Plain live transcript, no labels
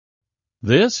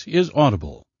This is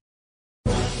Audible.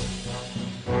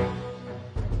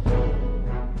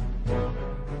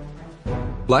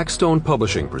 Blackstone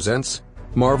Publishing presents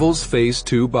Marvel's Phase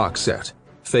 2 box set.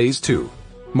 Phase 2,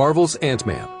 Marvel's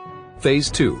Ant-Man. Phase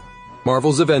 2,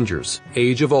 Marvel's Avengers,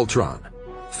 Age of Ultron.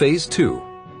 Phase 2,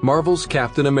 Marvel's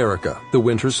Captain America, The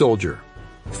Winter Soldier.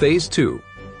 Phase 2,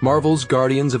 Marvel's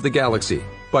Guardians of the Galaxy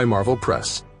by Marvel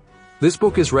Press. This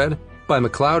book is read by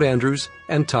MacLeod Andrews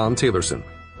and Tom Taylorson.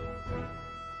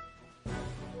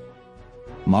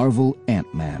 Marvel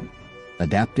Ant-Man,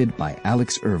 adapted by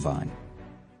Alex Irvine.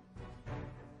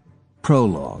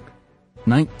 Prologue,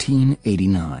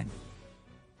 1989.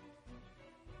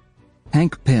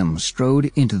 Hank Pym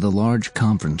strode into the large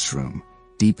conference room,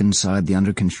 deep inside the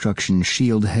under-construction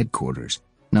SHIELD headquarters,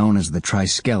 known as the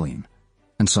Triskelion,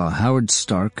 and saw Howard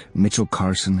Stark, Mitchell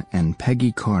Carson, and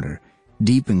Peggy Carter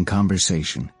deep in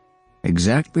conversation,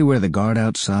 exactly where the guard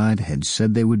outside had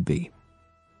said they would be.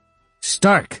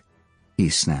 "Stark!" he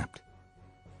snapped.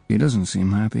 "He doesn't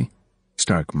seem happy,"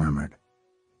 Stark murmured.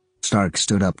 Stark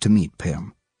stood up to meet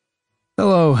Pym.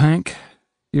 "Hello, Hank.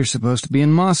 You're supposed to be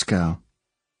in Moscow."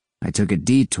 "I took a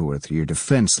detour through your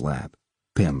defense lab,"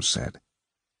 Pym said.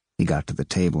 He got to the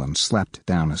table and slapped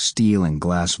down a steel and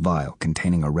glass vial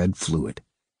containing a red fluid.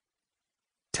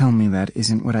 "Tell me that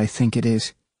isn't what I think it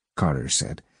is," Carter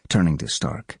said, turning to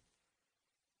Stark.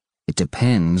 "It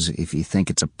depends if you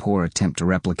think it's a poor attempt to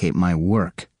replicate my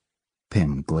work."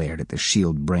 Pym glared at the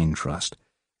SHIELD brain trust,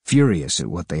 furious at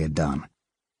what they had done.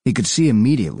 He could see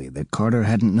immediately that Carter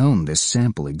hadn't known this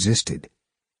sample existed.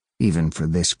 Even for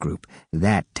this group,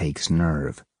 that takes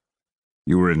nerve.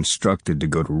 "You were instructed to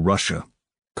go to Russia,"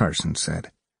 Carson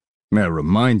said. "May I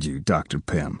remind you, Dr.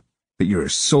 Pym, that you're a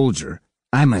soldier."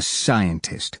 "I'm a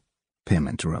scientist," Pym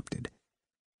interrupted.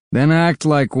 "Then act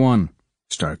like one,"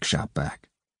 Stark shot back.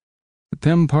 "The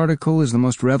Pym particle is the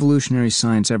most revolutionary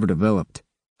science ever developed.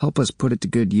 Help us put it to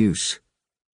good use."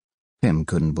 Pym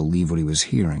couldn't believe what he was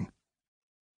hearing.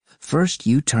 "First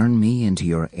you turn me into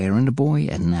your errand boy,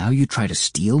 and now you try to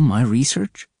steal my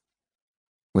research?"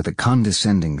 With a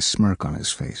condescending smirk on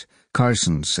his face,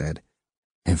 Carson said,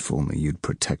 "If only you'd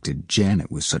protected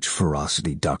Janet with such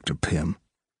ferocity, Dr. Pym."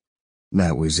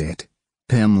 That was it.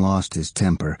 Pym lost his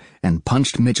temper and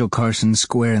punched Mitchell Carson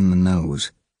square in the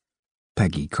nose.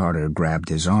 Peggy Carter grabbed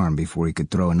his arm before he could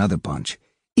throw another punch.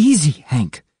 "Easy,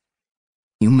 Hank.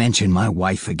 You mention my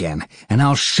wife again, and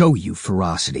I'll show you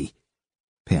ferocity,"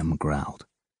 Pym growled.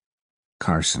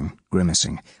 Carson,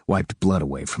 grimacing, wiped blood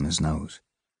away from his nose.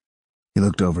 He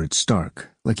looked over at Stark,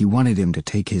 like he wanted him to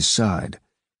take his side.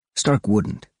 Stark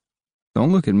wouldn't.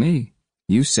 "Don't look at me.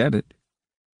 You said it."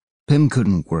 Pym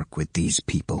couldn't work with these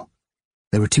people.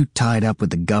 They were too tied up with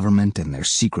the government and their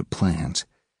secret plans.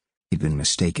 He'd been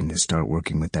mistaken to start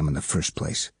working with them in the first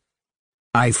place.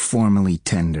 "I formally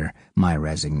tender my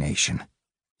resignation,"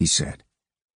 he said.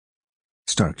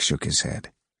 Stark shook his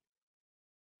head.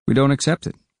 "We don't accept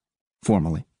it.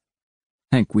 Formally.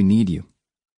 Hank, we need you.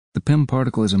 The Pym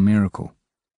particle is a miracle.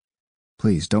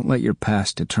 Please don't let your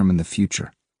past determine the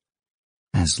future."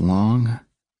 "As long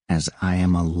as I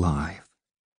am alive,"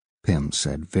 Pym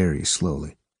said very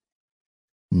slowly,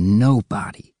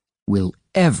 "nobody will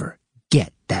ever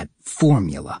get that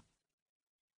formula."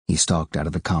 He stalked out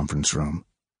of the conference room,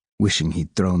 wishing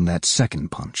he'd thrown that second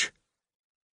punch.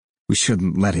 "We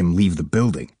shouldn't let him leave the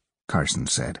building," Carson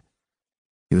said.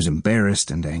 He was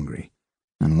embarrassed and angry,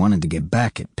 and wanted to get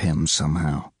back at Pym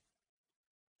somehow.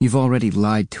 "You've already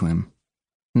lied to him.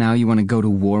 Now you want to go to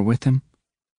war with him?"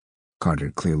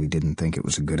 Carter clearly didn't think it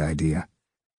was a good idea.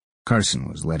 Carson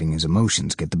was letting his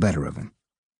emotions get the better of him.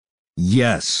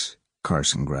 "Yes,"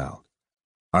 Carson growled.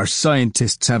 "Our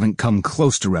scientists haven't come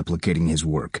close to replicating his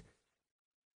work."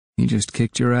 "He just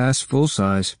kicked your ass full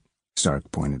size,"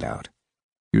 Stark pointed out.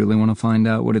 "You really want to find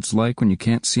out what it's like when you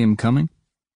can't see him coming?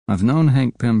 I've known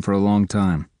Hank Pym for a long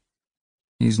time.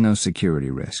 He's no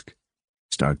security risk."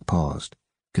 Stark paused,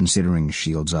 considering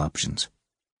SHIELD's options.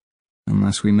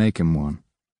 "Unless we make him one,"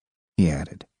 he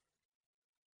added.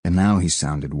 And now he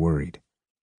sounded worried.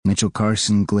 Mitchell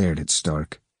Carson glared at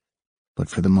Stark, but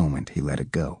for the moment he let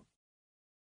it go.